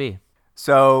was going to be.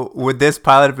 So would this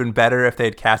pilot have been better if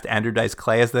they'd cast Andrew Dice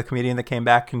Clay as the comedian that came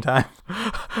back in time?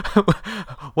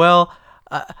 Well,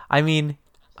 I mean,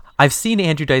 I've seen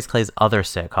Andrew Dice Clay's other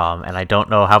sitcom, and I don't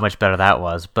know how much better that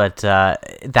was, but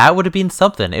that would have been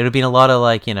something. It would have been a lot of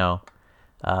like,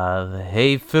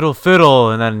 hey, fiddle,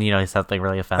 fiddle, and then, something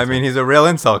really offensive. I mean, he's a real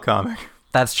insult comic.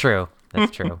 That's true.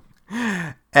 That's true.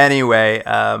 Anyway,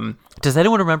 does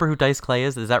anyone remember who Dice Clay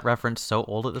is? Is that reference so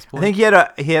old at this point? I think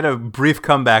he had a brief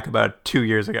comeback about 3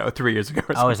 years ago or something.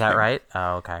 Oh, is that right?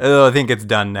 Oh, okay. Oh, I think it's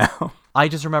done now. I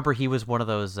just remember he was one of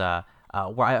those where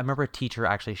I remember a teacher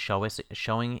actually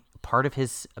showing part of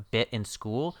his bit in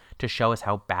school to show us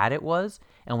how bad it was,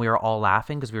 and we were all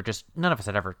laughing because none of us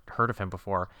had ever heard of him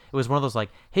before. It was one of those like,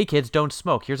 hey kids, don't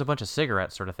smoke, here's a bunch of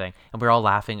cigarettes sort of thing, and we were all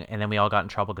laughing, and then we all got in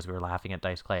trouble because we were laughing at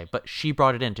Dice Clay, but she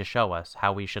brought it in to show us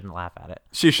how we shouldn't laugh at it.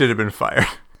 She should have been fired.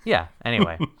 Yeah,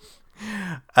 anyway.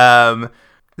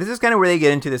 This is kind of where they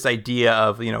get into this idea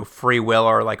of, free will,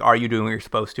 or like, are you doing what you're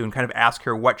supposed to, and kind of ask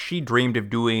her what she dreamed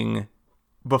of doing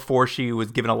before she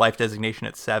was given a life designation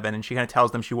at 7, and she kind of tells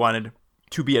them she wanted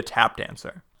to be a tap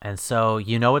dancer. And so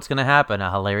what's going to happen, a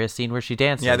hilarious scene where she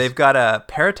dances. Yeah, they've got a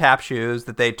pair of tap shoes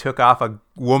that they took off a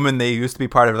woman they used to be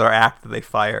part of their act that they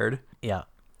fired. Yeah.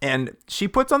 And she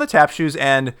puts on the tap shoes,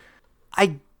 and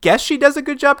I guess she does a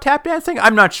good job tap dancing.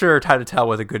 I'm not sure how to tell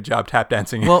what a good job tap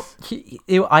dancing is. Well,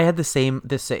 I had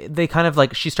they kind of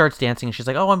like, she starts dancing and she's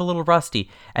like, oh, I'm a little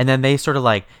rusty. And then they sort of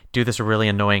like do this really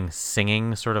annoying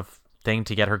singing sort of thing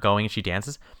to get her going, and she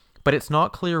dances. But it's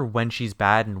not clear when she's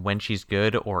bad and when she's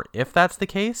good, or if that's the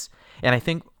case. And I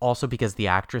think also because the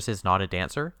actress is not a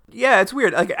dancer. Yeah, it's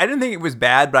weird. Like, I didn't think it was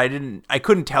bad, but I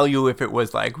couldn't tell you if it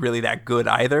was like really that good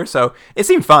either. So it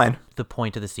seemed fine. The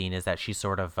point of the scene is that she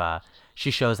sort of she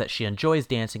shows that she enjoys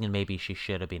dancing, and maybe she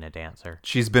should have been a dancer.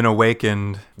 She's been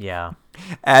awakened. Yeah.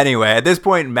 Anyway, at this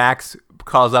point, Max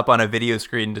calls up on a video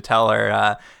screen to tell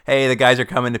her, hey, the guys are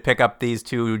coming to pick up these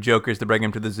two jokers to bring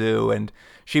them to the zoo. And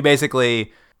she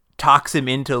basically talks him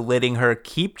into letting her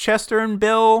keep Chester and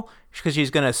Bill because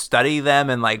she's going to study them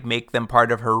and like make them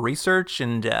part of her research.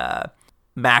 And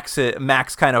Max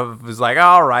kind of was like,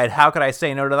 all right, how could I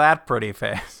say no to that pretty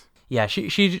face? Yeah,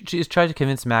 she's tried to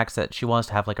convince Max that she wants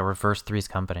to have like a reverse Three's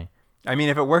Company. I mean,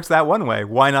 if it works that one way,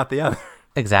 why not the other?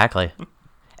 Exactly.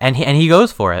 And he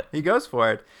goes for it. He goes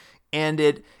for it. And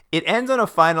it ends on a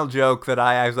final joke that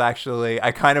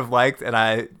I kind of liked, and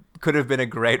I could have been a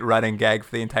great running gag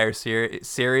for the entire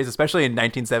series, especially in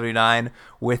 1979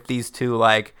 with these two,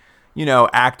 like,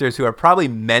 actors who are probably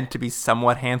meant to be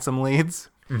somewhat handsome leads.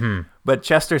 Mm-hmm. But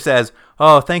Chester says,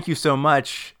 oh, thank you so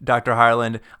much, Dr.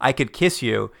 Harland. I could kiss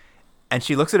you. And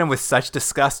she looks at him with such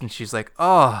disgust, and she's like,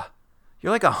 oh,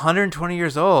 you're like 120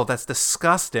 years old. That's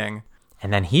disgusting.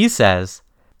 And then he says,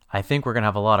 I think we're going to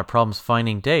have a lot of problems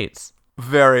finding dates.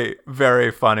 Very,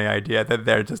 very funny idea that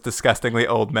they're just disgustingly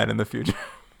old men in the future.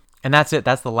 And that's it.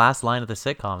 That's the last line of the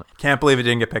sitcom. Can't believe it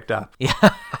didn't get picked up.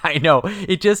 Yeah, I know.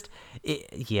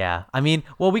 Yeah. I mean,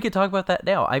 well, we could talk about that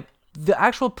now. The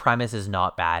actual premise is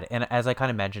not bad. And as I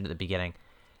kind of mentioned at the beginning,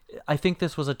 I think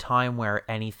this was a time where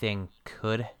anything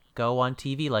could go on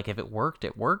TV. Like, if it worked,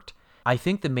 it worked. I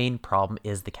think the main problem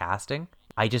is the casting.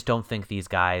 I just don't think these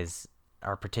guys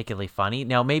are particularly funny.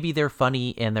 Now, maybe they're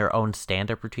funny in their own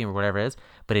stand-up routine or whatever it is,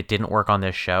 but it didn't work on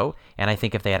this show. And I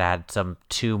think if they had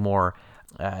two more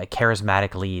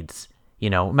charismatic leads,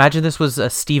 imagine this was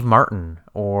Steve Martin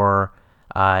or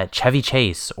Chevy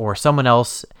Chase or someone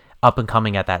else up and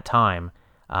coming at that time.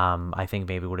 I think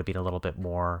maybe would have been a little bit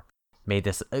more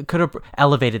could have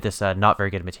elevated this not very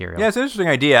good material. Yeah, it's an interesting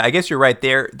idea. I guess you're right.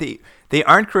 They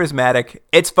aren't charismatic.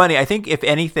 It's funny. I think if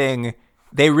anything,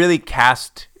 they really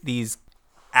cast these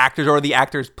actors, or the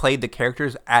actors played the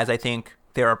characters as I think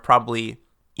they are probably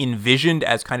envisioned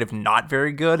as kind of not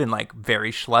very good and like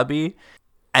very schlubby.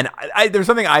 And there's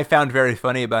something I found very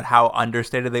funny about how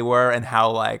understated they were and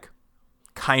how like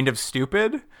kind of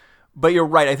stupid. But you're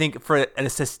right. I think for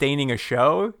sustaining a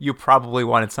show, you probably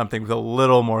wanted something with a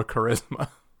little more charisma.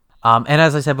 And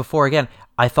as I said before, again,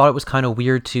 I thought it was kind of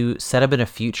weird to set up in a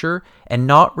future and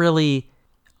not really,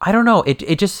 I don't know,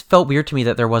 it just felt weird to me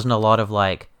that there wasn't a lot of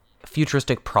like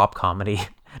futuristic prop comedy.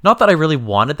 Not that I really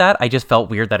wanted that, I just felt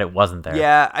weird that it wasn't there.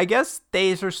 Yeah, I guess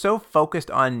they are so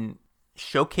focused on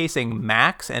showcasing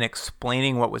Max and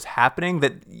explaining what was happening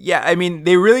that, yeah, I mean,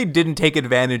 they really didn't take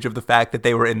advantage of the fact that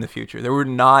they were in the future. There were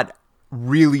not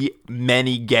really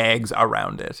many gags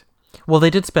around it. Well, they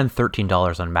did spend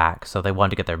 $13 on Max, so they wanted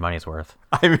to get their money's worth.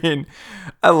 I mean,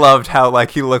 I loved how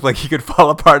like he looked like he could fall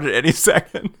apart at any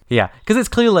second. Yeah, because it's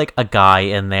clearly like a guy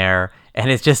in there,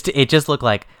 and it just looked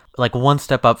like one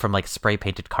step up from like spray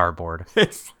painted cardboard.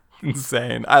 It's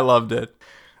insane. I loved it.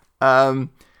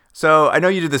 So I know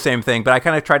you did the same thing, but I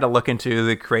kind of tried to look into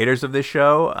the creators of this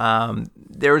show.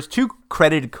 There was 2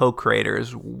 credited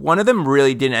co-creators. One of them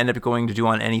really didn't end up going to do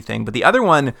on anything, but the other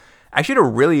one actually had a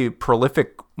really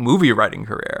prolific movie writing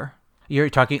career. You're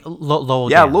talking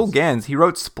Lowell Yeah, Gans. Lowell Gans. He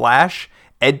wrote Splash,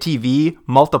 EdTV,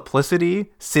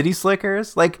 Multiplicity, City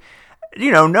Slickers. Like,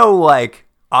 you know, no like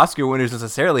Oscar winners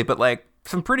necessarily, but like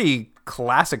some pretty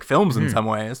classic films in some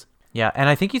ways. Yeah, and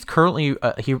I think he's currently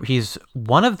he's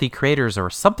one of the creators or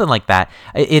something like that.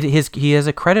 He has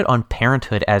a credit on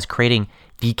Parenthood as creating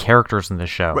the characters in the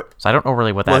show. Right. So I don't know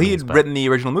really what that Well, means. he had but- written the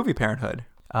original movie Parenthood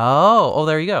Oh,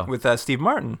 there you go. with Steve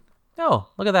Martin. Oh,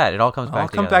 look at that! It all comes back. I'll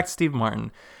come together. back to Steve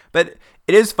Martin. But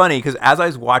it is funny because as I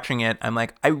was watching it, I'm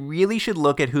like, I really should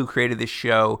look at who created this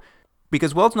show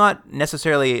because while it's not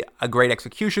necessarily a great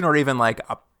execution or even like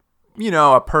a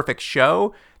perfect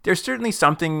show, there's certainly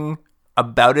something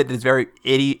about it that's very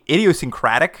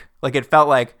idiosyncratic. Like it felt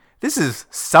like this is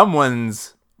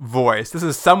someone's voice. This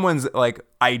is someone's like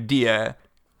idea.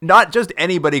 Not just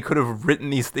anybody could have written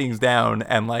these things down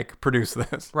and like produced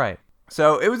this. Right.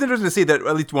 So it was interesting to see that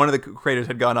at least one of the creators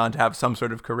had gone on to have some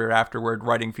sort of career afterward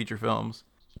writing feature films.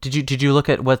 Did you look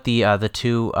at what the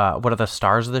 2 what are the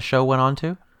stars of the show went on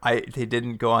to? They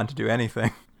didn't go on to do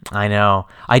anything. I know.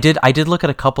 I did look at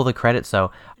a couple of the credits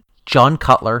though. John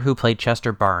Cutler, who played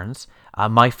Chester Barnes,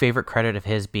 my favorite credit of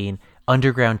his being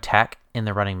Underground Tech in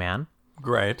The Running Man,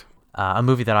 Great. a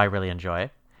movie that I really enjoy.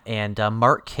 And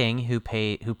Mark King, who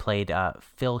played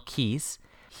Phil Keese,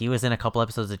 he was in a couple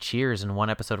episodes of Cheers and one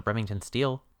episode of Remington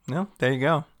Steele. No, there you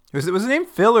go. Was his name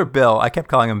Phil or Bill? I kept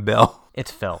calling him Bill.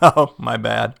 It's Phil. Oh, my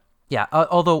bad. Yeah,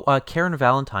 although Karen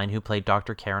Valentine, who played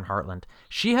Dr. Karen Hartland,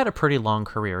 she had a pretty long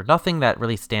career. Nothing that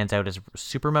really stands out as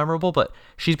super memorable, but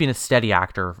she's been a steady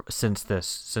actor since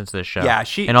this show. Yeah,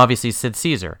 and obviously Sid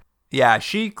Caesar. Yeah,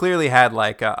 she clearly had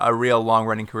like a real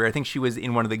long-running career. I think she was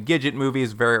in one of the Gidget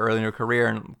movies very early in her career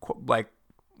and like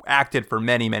acted for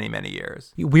many, many, many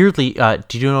years. Weirdly,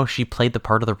 did you know she played the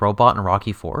part of the robot in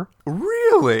Rocky IV?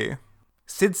 Really?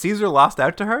 Sid Caesar lost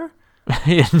out to her?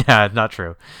 Nah, not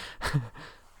true.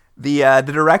 The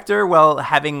director, well,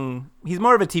 he's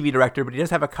more of a TV director, but he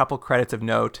does have a couple credits of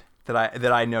note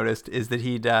that I noticed is that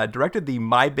he directed the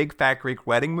My Big Fat Greek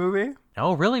Wedding movie.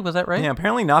 Oh, really? Was that right? Yeah,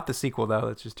 apparently not the sequel though.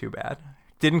 That's just too bad.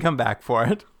 Didn't come back for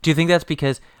it. Do you think that's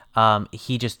because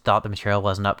he just thought the material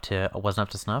wasn't up to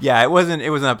snuff? Yeah, it wasn't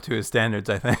up to his standards,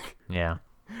 I think. Yeah.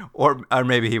 Or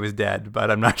maybe he was dead, but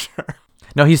I'm not sure.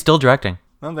 No, he's still directing.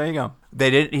 Well, there you go. He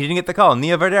didn't get the call.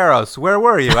 Nia Verderos, where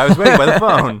were you? I was waiting by the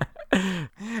phone.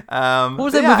 What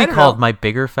was that movie called? My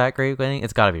Bigger Fat Greek Wedding?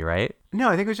 It's got to be, right? No,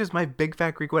 I think it was just My Big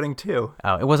Fat Greek Wedding 2.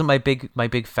 Oh, it wasn't my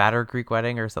big fatter Greek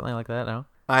wedding or something like that. No.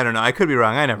 I don't know. I could be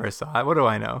wrong. I never saw it. What do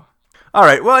I know? All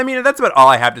right. Well, I mean, that's about all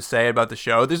I have to say about the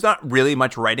show. There's not really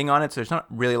much writing on it, so there's not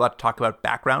really a lot to talk about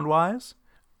background-wise.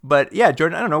 But yeah,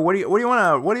 Jordan, I don't know. What do you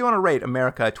want to rate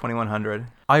America 2100?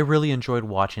 I really enjoyed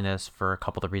watching this for a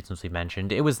couple of the reasons we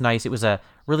mentioned. It was nice. It was a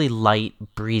really light,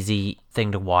 breezy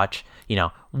thing to watch. You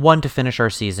know, one, to finish our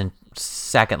season.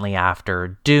 Secondly,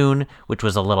 after Dune, which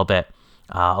was a little bit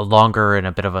longer and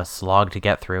a bit of a slog to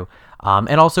get through.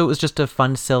 And also, it was just a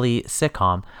fun, silly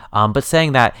sitcom. But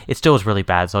saying that, it still was really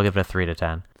bad, so I'll give it a 3 to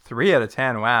 10. 3 out of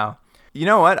 10. Wow. You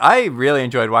know what? I really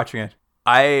enjoyed watching it.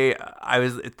 I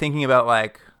was thinking about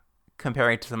like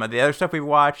comparing it to some of the other stuff we've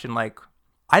watched, and like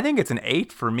I think it's an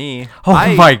 8 for me.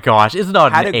 Oh my gosh, it's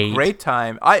not an 8. I had a great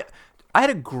time. I had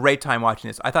a great time watching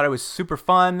this. I thought it was super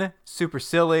fun, super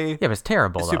silly. Yeah, but it's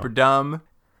terrible, super though. dumb.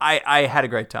 I had a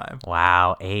great time.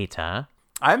 Wow, 8, huh?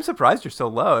 I'm surprised you're so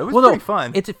low. It was pretty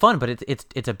fun. It's fun, but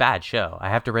it's a bad show. I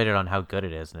have to rate it on how good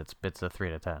it is, and it's a 3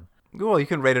 to 10. Well, you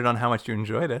can rate it on how much you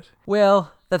enjoyed it.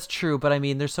 Well, that's true, but I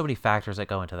mean, there's so many factors that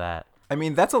go into that. I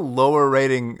mean, that's a lower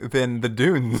rating than the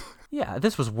Dunes. Yeah,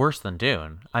 this was worse than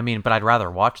Dune. I mean, but I'd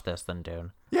rather watch this than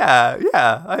Dune.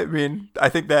 Yeah. I mean, I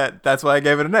think that's why I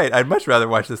gave it an 8. I'd much rather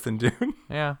watch this than Dune.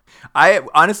 Yeah. I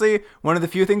honestly, one of the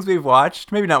few things we've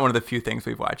watched, maybe not one of the few things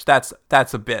we've watched. That's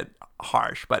a bit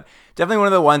harsh, but definitely one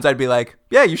of the ones I'd be like,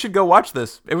 yeah, you should go watch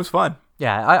this. It was fun.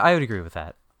 Yeah, I would agree with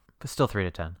that. But still 3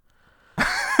 to 10.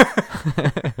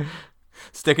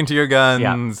 Sticking to your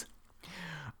guns. Yeah.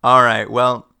 All right.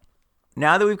 Well,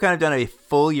 now that we've kind of done a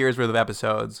full year's worth of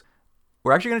episodes,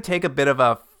 we're actually going to take a bit of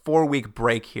a 4-week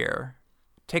break here.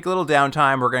 Take a little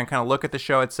downtime. We're going to kind of look at the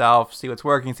show itself, see what's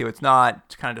working, see what's not,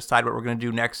 to kind of decide what we're going to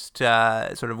do next,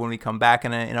 sort of when we come back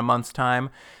in a month's time.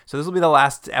 So this will be the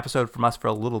last episode from us for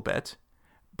a little bit.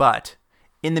 But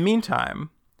in the meantime,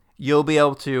 you'll be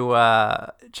able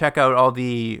to check out all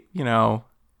the,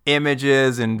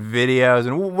 images and videos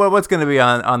and what's going to be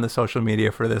on the social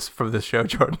media for this show,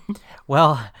 Jordan.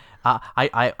 Well,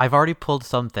 I've already pulled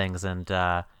some things, and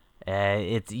you'll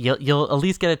at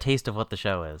least get a taste of what the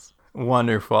show is.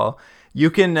 Wonderful. You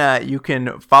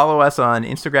can follow us on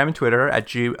Instagram and Twitter not at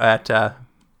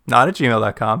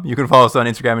gmail.com. You can follow us on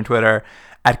Instagram and Twitter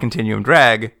at Continuum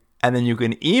Drag, and then you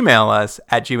can email us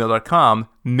at gmail.com.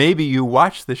 Maybe you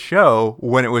watched the show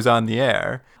when it was on the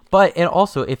air. But and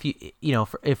also, if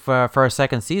for our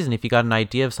second season, if you got an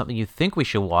idea of something you think we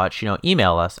should watch,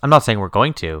 email us. I'm not saying we're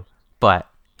going to, but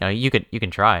you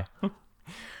can try.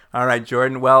 All right,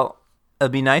 Jordan. Well,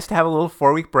 it'd be nice to have a little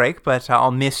 4-week break, but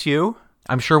I'll miss you.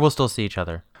 I'm sure we'll still see each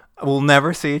other. We'll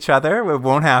never see each other. It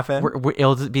won't happen.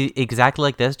 It'll be exactly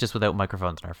like this, just without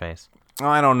microphones in our face. Oh,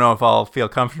 I don't know if I'll feel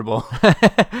comfortable.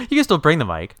 You can still bring the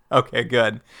mic. Okay,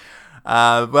 good.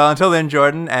 Well, until then,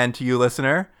 Jordan, and to you,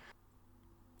 listener.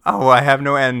 Oh, I have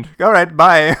no end. All right,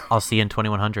 bye. I'll see you in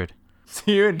 2100.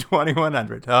 See you in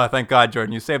 2100. Oh, thank God,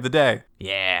 Jordan. You saved the day.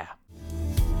 Yeah.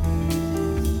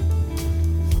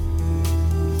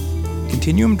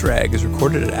 Continuum Drag is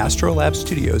recorded at Astrolab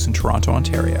Studios in Toronto,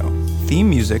 Ontario. Theme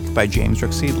music by James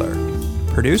Ruxedler.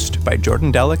 Produced by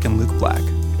Jordan Delic and Luke Black.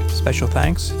 Special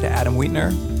thanks to Adam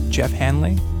Wheatner, Jeff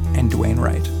Hanley, and Dwayne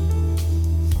Wright.